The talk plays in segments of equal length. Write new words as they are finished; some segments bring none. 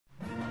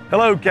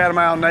Hello,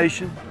 Catamount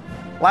Nation.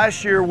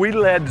 Last year, we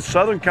led the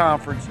Southern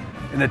Conference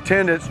in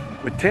attendance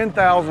with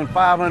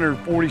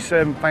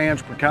 10,547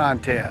 fans per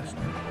contest.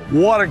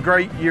 What a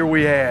great year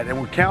we had, and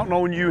we're counting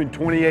on you in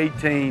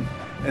 2018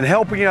 and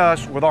helping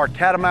us with our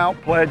Catamount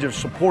pledge of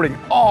supporting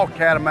all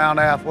Catamount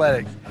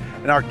athletics.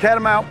 And our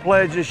Catamount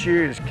pledge this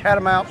year is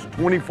Catamounts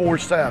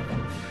 24/7.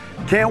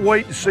 Can't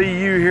wait to see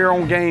you here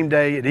on game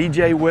day at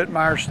E.J.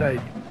 Whitmire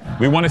Stadium.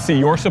 We want to see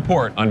your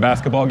support on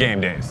basketball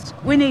game days.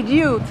 We need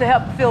you to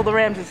help fill the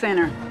Ramsey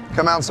Center.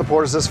 Come out and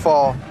support us this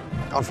fall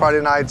on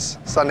Friday nights,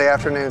 Sunday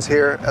afternoons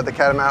here at the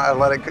Catamount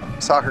Athletic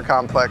Soccer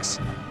Complex.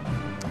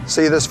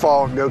 See you this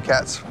fall. Go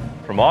Cats.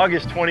 From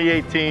August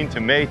 2018 to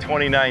May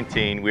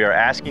 2019, we are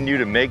asking you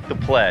to make the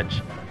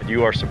pledge that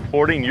you are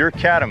supporting your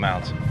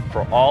Catamounts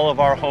for all of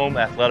our home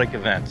athletic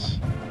events.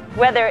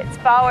 Whether it's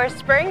fall or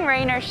spring,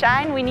 rain or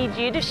shine, we need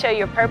you to show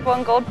your purple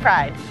and gold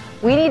pride.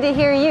 We need to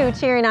hear you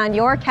cheering on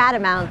your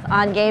Catamounts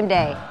on game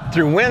day.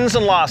 Through wins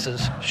and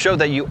losses, show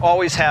that you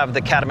always have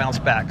the Catamounts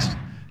backs.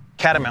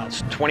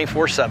 Catamounts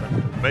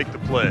 24/7. Make the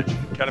pledge,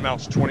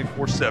 Catamounts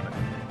 24/7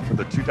 for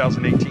the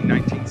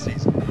 2018-19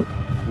 season.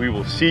 We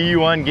will see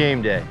you on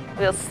game day.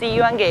 We'll see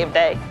you on game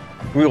day.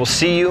 We will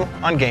see you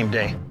on game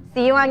day.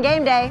 See you on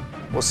game day.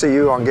 We'll see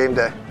you on game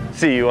day.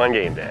 See you on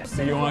game day.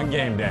 See you on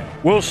game day.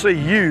 We'll see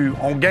you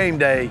on game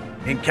day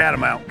in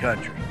Catamount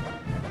Country.